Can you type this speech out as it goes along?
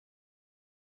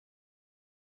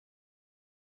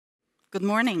Good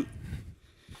morning.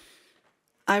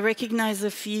 I recognize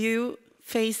a few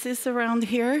faces around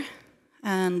here,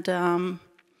 and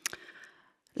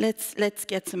let's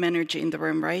get some energy in the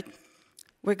room, right?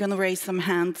 We're going to raise some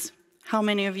hands. How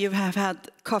many of you have had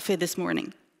coffee this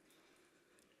morning?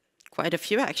 Quite a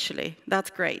few, actually.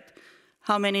 That's great.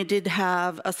 How many did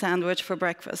have a sandwich for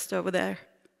breakfast over there?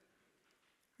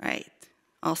 Right.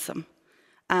 Awesome.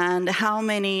 And how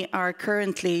many are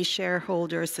currently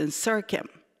shareholders in Circhem?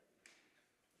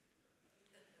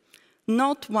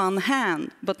 Not one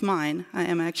hand, but mine. I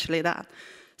am actually that.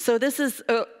 So this is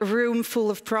a room full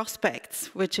of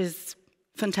prospects, which is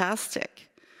fantastic.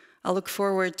 I look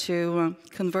forward to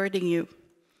converting you.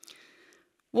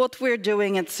 What we're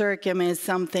doing at Circhem is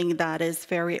something that is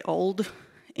very old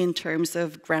in terms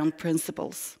of ground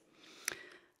principles.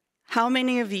 How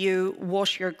many of you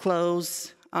wash your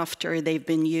clothes after they've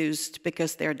been used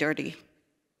because they're dirty?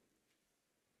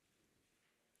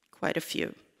 Quite a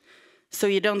few. So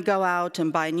you don't go out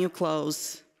and buy new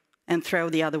clothes and throw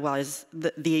the otherwise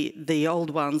the old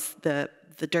ones, the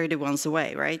dirty ones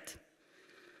away, right?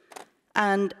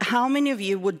 And how many of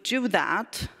you would do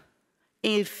that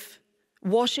if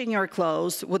washing your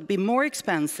clothes would be more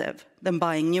expensive than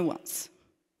buying new ones?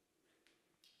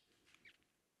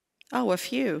 Oh, a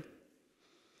few.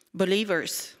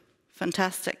 Believers.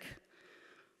 Fantastic.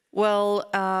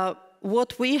 Well,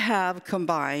 what we have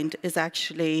combined is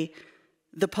actually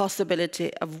the possibility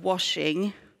of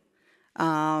washing,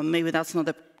 maybe that's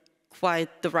not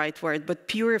quite the right word, but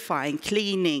purifying,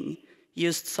 cleaning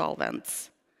used solvents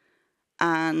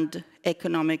and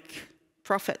economic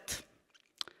profit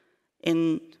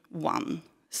in one.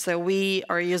 So we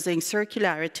are using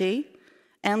circularity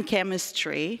and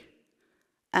chemistry,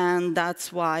 and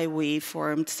that's why we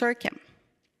formed Circhem.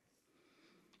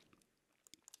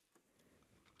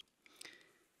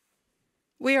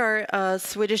 We are a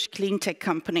Swedish clean tech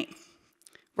company.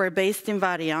 We're based in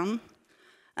Vargön,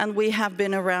 and we have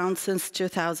been around since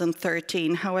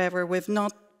 2013. However, we've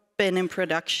not been in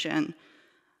production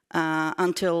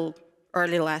until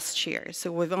early last year.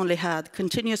 So we've only had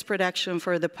continuous production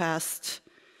for the past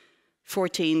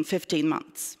 14, 15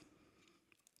 months.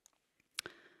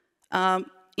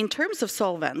 In terms of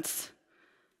solvents,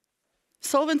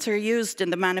 solvents are used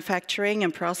in the manufacturing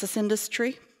and process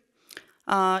industry.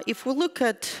 If we look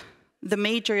at the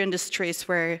major industries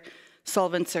where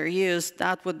solvents are used,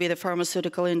 that would be the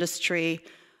pharmaceutical industry,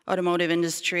 automotive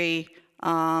industry,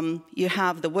 you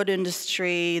have the wood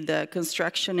industry, the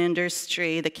construction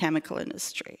industry, the chemical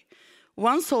industry.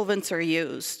 Once solvents are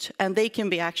used, and they can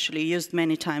be actually used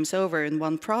many times over in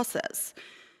one process,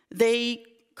 they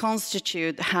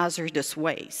constitute hazardous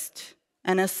waste,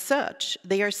 and as such,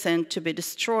 they are sent to be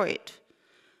destroyed.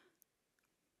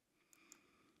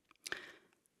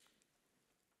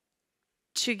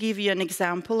 To give you an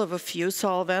example of a few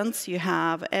solvents, you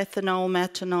have ethanol,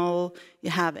 methanol, you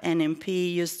have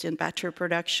NMP used in battery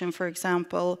production, for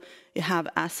example, you have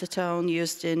acetone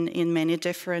used in many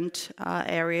different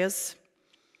areas.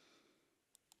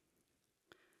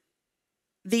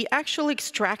 The actual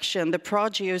extraction, the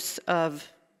produce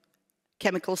of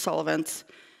chemical solvents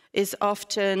is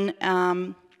often,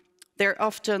 they're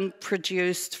often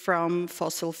produced from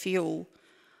fossil fuel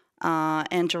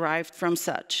and derived from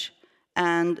such.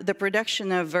 And the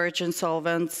production of virgin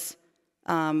solvents,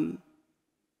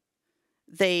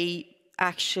 they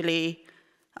actually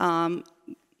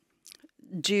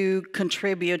do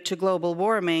contribute to global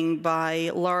warming by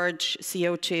large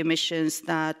CO2 emissions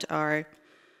that are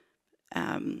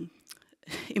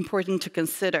important to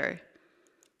consider.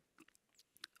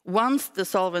 Once the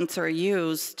solvents are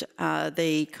used,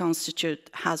 they constitute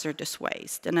hazardous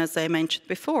waste. And as I mentioned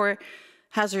before,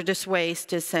 hazardous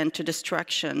waste is sent to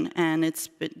destruction, and it's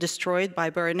destroyed by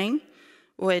burning,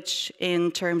 which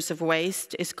in terms of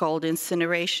waste is called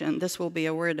incineration. This will be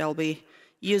a word I'll be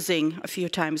using a few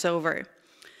times over.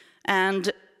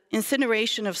 And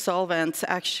incineration of solvents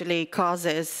actually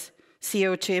causes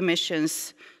CO2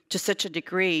 emissions to such a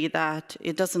degree that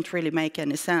it doesn't really make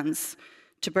any sense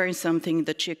to burn something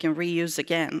that you can reuse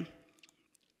again.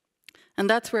 And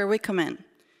that's where we come in.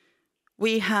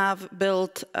 We have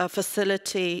built a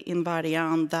facility in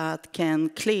Vargön that can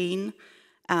clean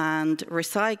and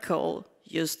recycle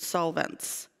used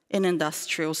solvents in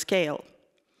industrial scale.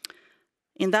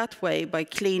 In that way, by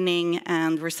cleaning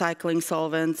and recycling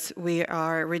solvents, we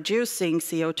are reducing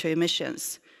CO2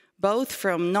 emissions, both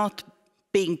from not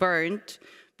being burned,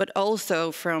 but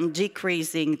also from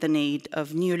decreasing the need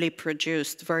of newly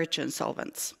produced virgin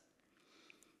solvents.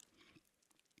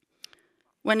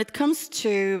 When it comes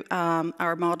to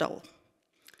our model,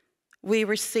 we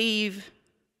receive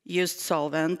used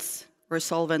solvents, or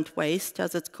solvent waste,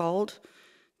 as it's called,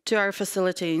 to our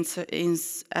facility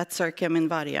at Circhem in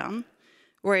Vargön,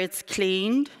 where it's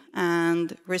cleaned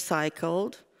and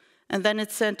recycled, and then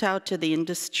it's sent out to the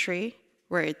industry,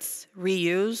 where it's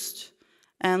reused.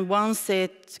 And once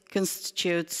it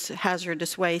constitutes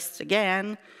hazardous waste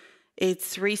again,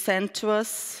 it's resent to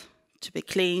us to be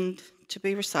cleaned, to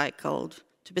be recycled,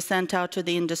 to be sent out to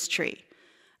the industry.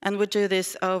 And we do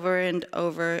this over and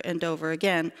over and over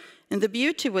again. And the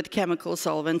beauty with chemical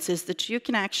solvents is that you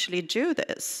can actually do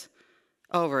this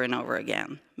over and over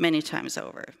again, many times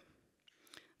over.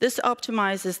 This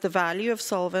optimizes the value of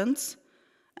solvents,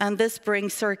 and this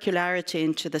brings circularity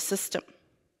into the system.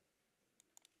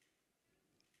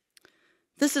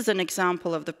 This is an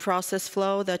example of the process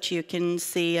flow that you can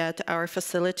see at our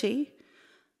facility.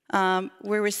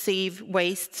 We receive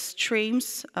waste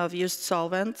streams of used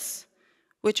solvents,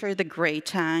 which are the gray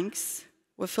tanks.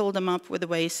 We fill them up with a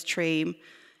waste stream.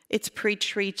 It's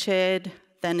pre-treated,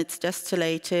 then it's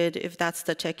distillated, if that's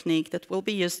the technique that will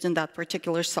be used in that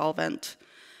particular solvent.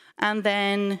 And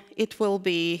then it will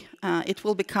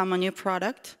become a new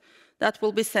product that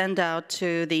will be sent out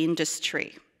to the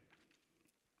industry.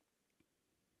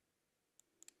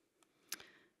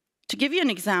 To give you an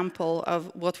example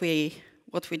of what we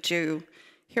do,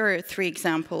 here are 3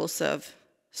 examples of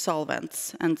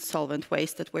solvents and solvent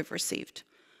waste that we've received.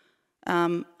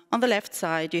 On the left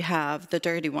side, you have the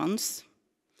dirty ones.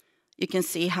 You can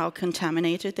see how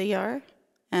contaminated they are.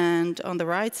 And on the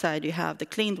right side, you have the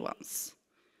cleaned ones.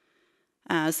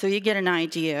 So you get an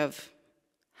idea of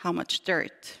how much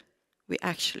dirt we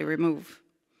actually remove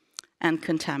and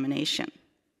contamination.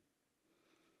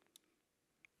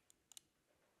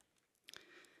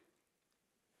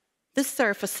 This is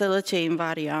our facility in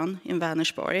Vargön, in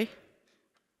Vänersborg,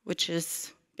 which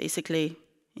is basically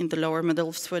in the lower middle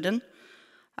of Sweden.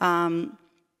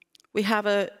 We have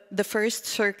the first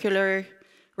circular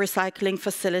recycling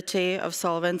facility of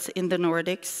solvents in the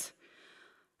Nordics.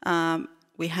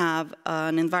 We have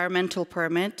an environmental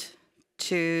permit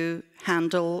to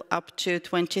handle up to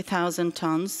 20,000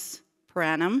 tons per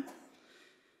annum.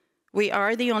 We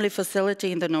are the only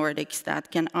facility in the Nordics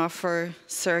that can offer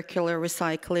circular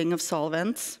recycling of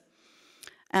solvents.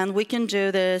 And we can do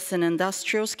this in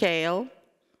industrial scale.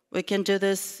 We can do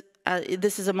this,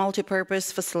 this is a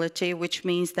multi-purpose facility, which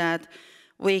means that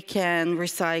we can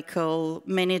recycle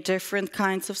many different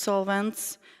kinds of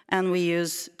solvents, and we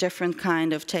use different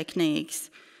kind of techniques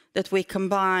that we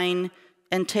combine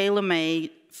and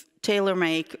tailor-make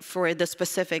for the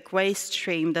specific waste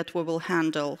stream that we will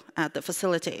handle at the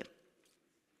facility.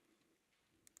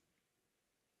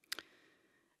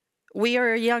 We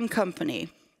are a young company.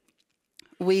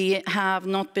 We have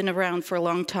not been around for a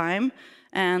long time,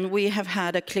 and we have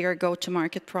had a clear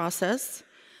go-to-market process.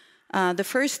 The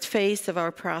first phase of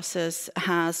our process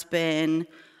has been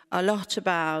a lot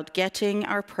about getting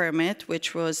our permit,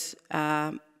 which was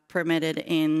permitted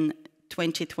in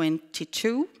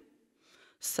 2022,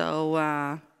 so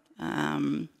a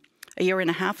year and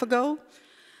a half ago.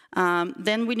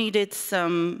 Then we needed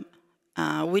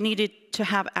to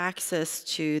have access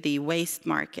to the waste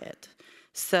market.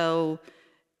 So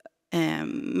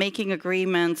making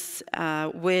agreements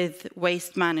with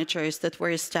waste managers that were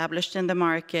established in the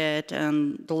market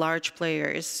and the large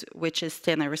players, which is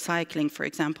Stena Recycling, for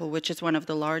example, which is one of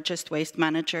the largest waste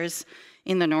managers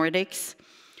in the Nordics,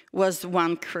 was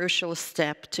one crucial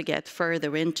step to get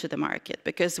further into the market,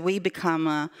 because we become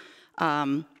a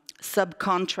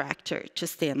subcontractor to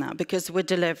Stena, because we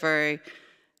deliver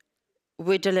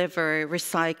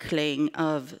recycling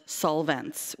of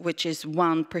solvents, which is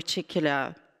one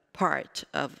particular part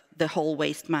of the whole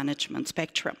waste management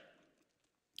spectrum.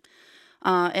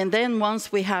 And then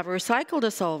once we have recycled the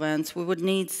solvents, we would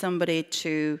need somebody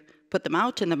to put them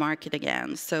out in the market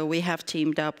again. So we have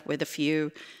teamed up with a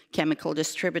few chemical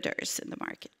distributors in the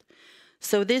market.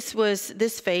 So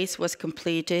this phase was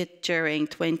completed during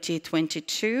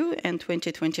 2022 and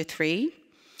 2023.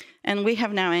 And we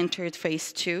have now entered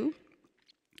phase 2,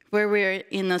 where we're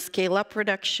in a scale-up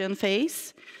production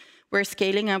phase. We're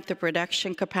scaling up the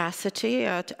production capacity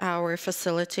at our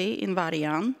facility in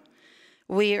Vargön.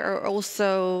 We are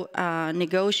also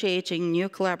negotiating new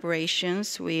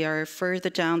collaborations. We are further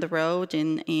down the road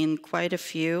in quite a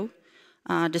few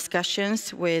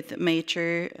discussions with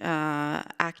major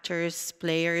actors,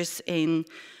 players in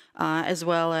as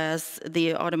well as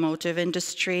the automotive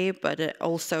industry, but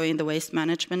also in the waste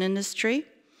management industry.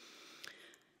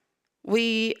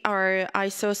 We are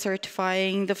ISO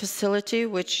certifying the facility,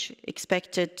 which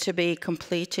expected to be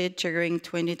completed during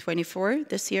 2024,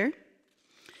 this year.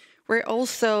 We're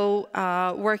also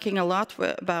working a lot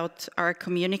about our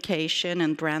communication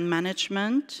and brand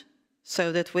management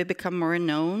so that we become more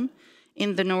known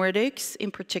in the Nordics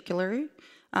in particular,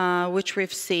 which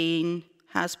we've seen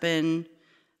has given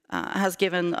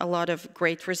a lot of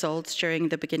great results during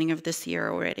the beginning of this year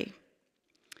already.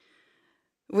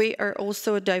 We are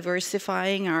also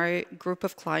diversifying our group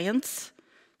of clients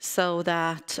so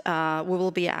that we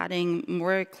will be adding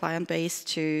more client base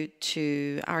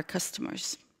to our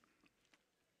customers.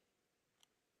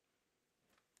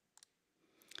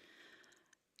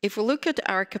 If we look at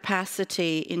our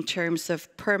capacity in terms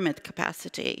of permit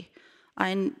capacity,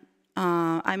 I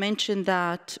mentioned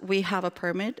that we have a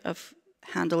permit of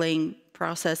handling,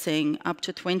 processing up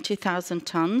to 20,000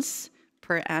 tons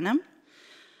per annum.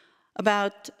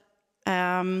 About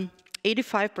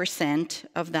 85%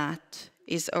 of that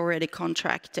is already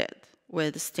contracted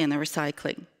with Stena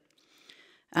Recycling.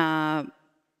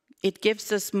 It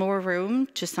gives us more room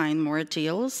to sign more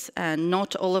deals, and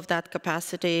not all of that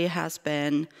capacity has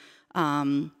been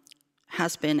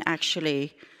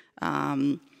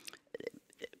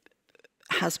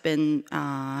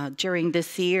during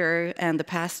this year and the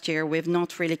past year. We've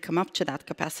not really come up to that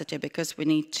capacity because we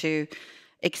need to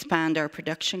expand our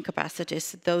production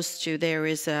capacities. Those two, there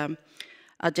is a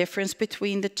difference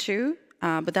between the two,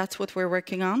 but that's what we're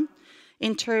working on.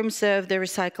 In terms of the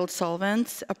recycled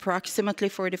solvents, approximately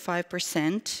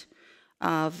 45%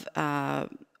 of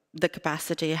the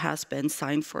capacity has been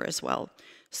signed for as well.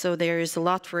 So there is a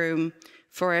lot of room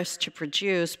for us to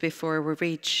produce before we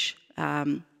reach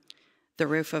the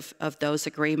roof of those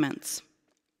agreements.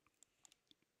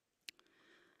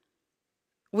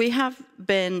 We have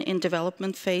been in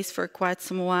development phase for quite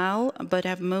some while, but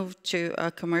have moved to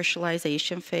a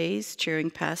commercialization phase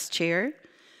during past year.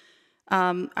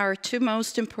 Our two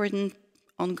most important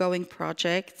ongoing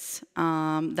projects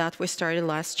that we started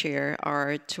last year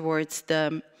are towards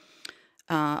the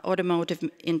automotive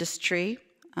industry,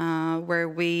 where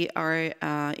we are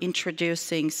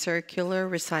introducing circular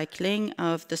recycling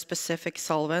of the specific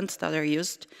solvents that are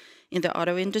used in the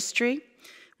auto industry.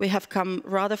 We have come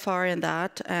rather far in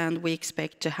that, and we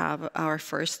expect to have our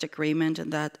first agreement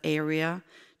in that area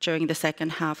during the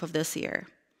second half of this year.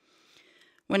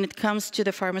 When it comes to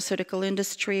the pharmaceutical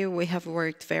industry, we have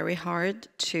worked very hard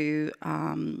to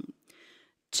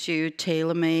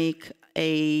tailor-make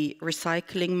a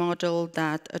recycling model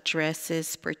that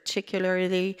addresses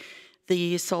particularly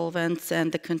the solvents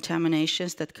and the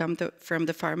contaminations that come from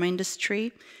the pharma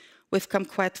industry. We've come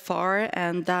quite far,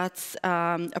 and that's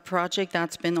a project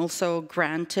that's been also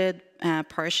granted,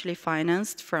 partially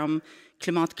financed from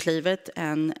Klimatklivet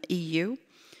and EU.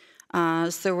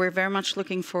 So we're very much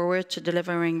looking forward to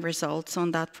delivering results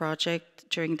on that project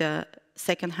during the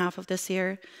second half of this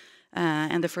year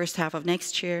and the first half of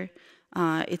next year.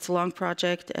 It's a long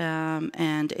project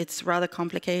and it's rather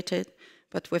complicated,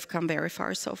 but we've come very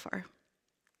far so far.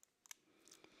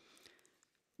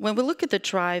 When we look at the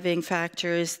driving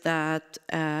factors that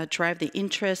drive the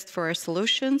interest for our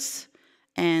solutions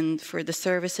and for the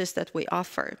services that we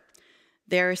offer,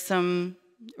 there are some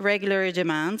regular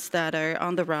demands that are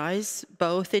on the rise,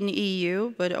 both in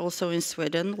EU, but also in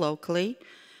Sweden locally.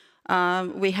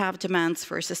 We have demands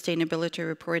for sustainability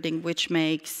reporting, which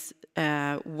makes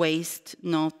waste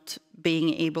not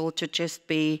being able to just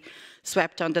be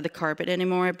swept under the carpet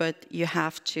anymore, but you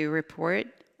have to report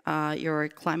your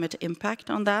climate impact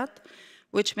on that,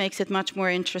 which makes it much more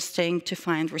interesting to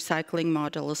find recycling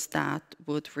models that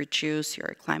would reduce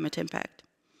your climate impact.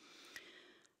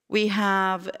 We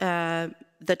have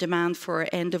the demand for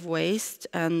end of waste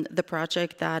and the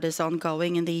project that is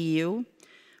ongoing in the EU.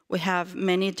 We have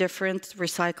many different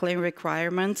recycling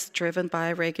requirements driven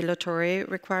by regulatory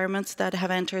requirements that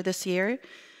have entered this year.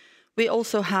 We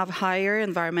also have higher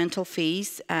environmental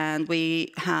fees, and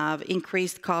we have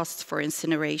increased costs for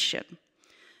incineration.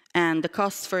 And the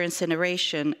costs for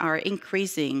incineration are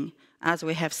increasing, as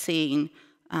we have seen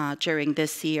during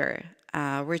this year.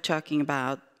 We're talking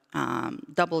about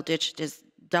double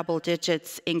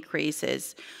digits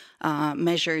increases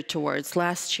measured towards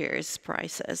last year's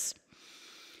prices.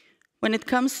 When it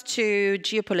comes to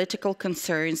geopolitical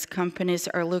concerns, companies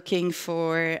are looking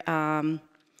for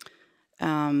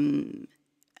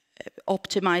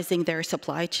optimizing their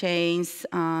supply chains.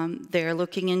 They're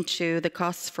looking into the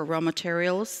costs for raw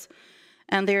materials.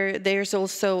 And there's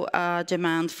also a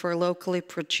demand for locally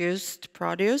produced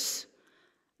produce.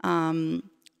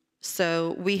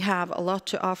 So we have a lot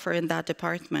to offer in that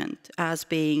department as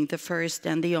being the first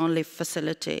and the only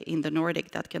facility in the Nordic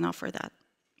that can offer that.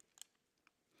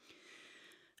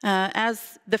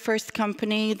 As the first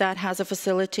company that has a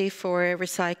facility for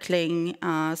recycling,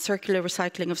 circular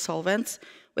recycling of solvents,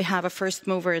 we have a first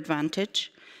mover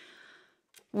advantage.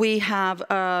 We have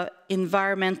an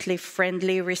environmentally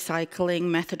friendly recycling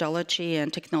methodology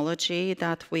and technology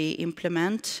that we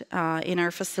implement in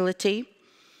our facility.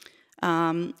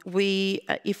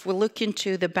 If we look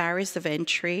into the barriers of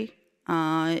entry,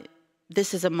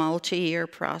 this is a multi-year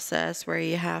process where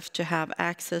you have to have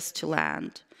access to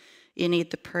land. You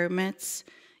need the permits,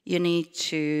 you need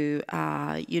to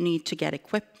get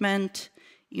equipment,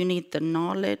 you need the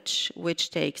knowledge, which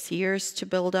takes years to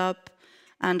build up,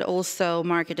 and also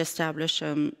market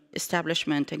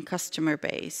establishment and customer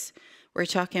base. We're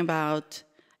talking about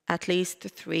at least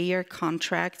 3-year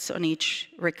contracts on each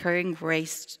recurring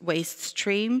waste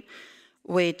stream,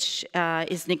 which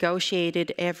is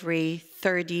negotiated every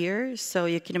 3rd year. So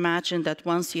you can imagine that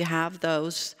once you have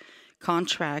those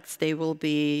contracts,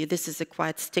 this is a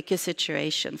quite sticky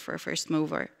situation for a first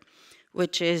mover,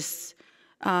 which is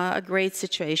a great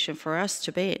situation for us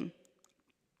to be in.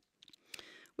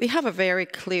 We have a very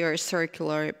clear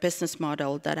circular business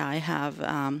model that I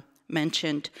have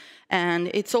mentioned, and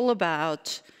it's all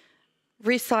about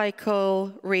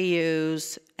recycle,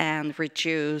 reuse, and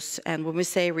reduce. And when we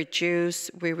say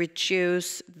reduce, we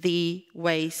reduce the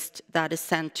waste that is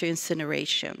sent to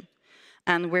incineration,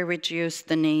 and we reduce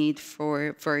the need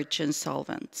for virgin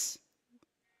solvents.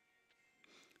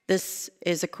 This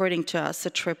is, according to us,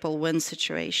 a triple win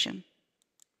situation.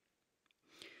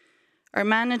 Our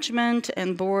management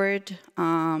and board,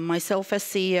 myself as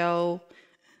CEO,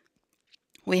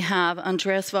 we have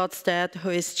Andreas Wadstedt, who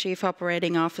is Chief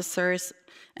Operating Officer,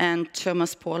 and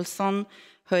Thomas Paulsson,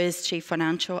 who is Chief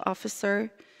Financial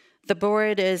Officer. The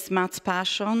board is Mats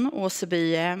Persson, Åse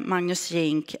Bye, Magnus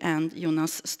Jink, and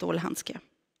Jonas Stålhandske.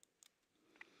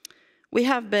 We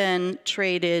have been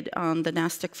traded on the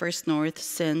Nasdaq First North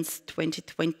since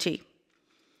 2020,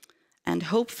 and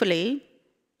hopefully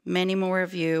many more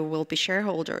of you will be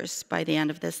shareholders by the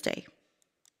end of this day.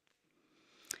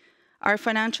 Our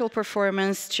financial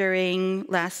performance during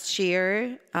last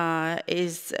year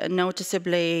is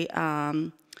noticeably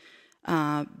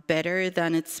better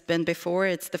than it's been before.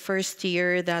 It's the first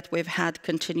year that we've had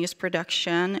continuous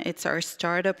production. It's our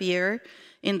startup year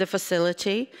in the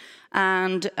facility.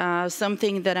 And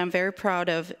something that I'm very proud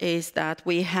of is that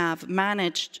we have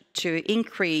managed to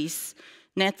increase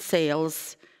net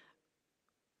sales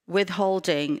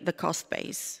withholding the cost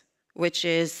base, which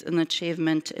is an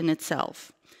achievement in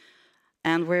itself.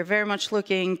 And we're very much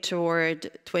looking toward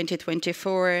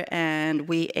 2024, and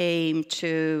we aim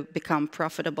to become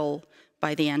profitable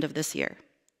by the end of this year.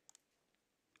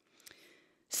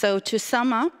 So to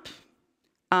sum up,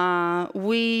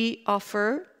 we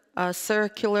offer a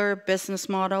circular business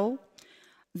model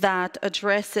that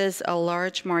addresses a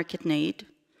large market need.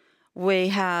 We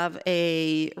have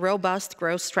a robust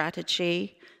growth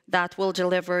strategy that will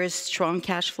deliver strong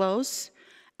cash flows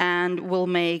and will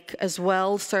make as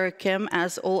well Circhem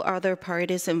as all other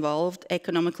parties involved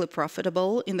economically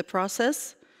profitable in the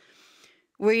process.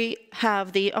 We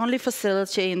have the only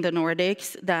facility in the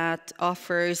Nordics that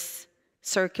offers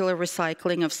circular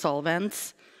recycling of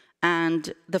solvents,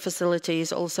 and the facility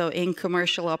is also in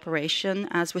commercial operation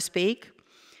as we speak.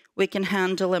 We can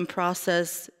handle and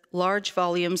process large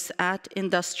volumes at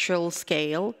industrial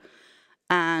scale,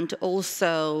 and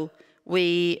also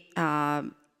we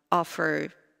offer,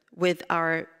 with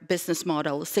our business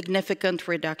model, significant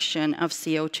reduction of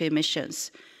CO2 emissions,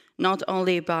 not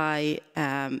only by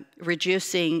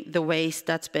reducing the waste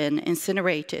that's been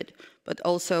incinerated, but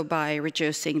also by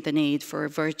reducing the need for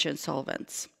virgin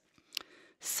solvents.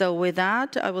 So with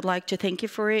that, I would like to thank you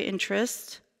for your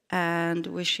interest and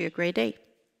wish you a great day.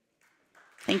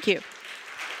 Thank you.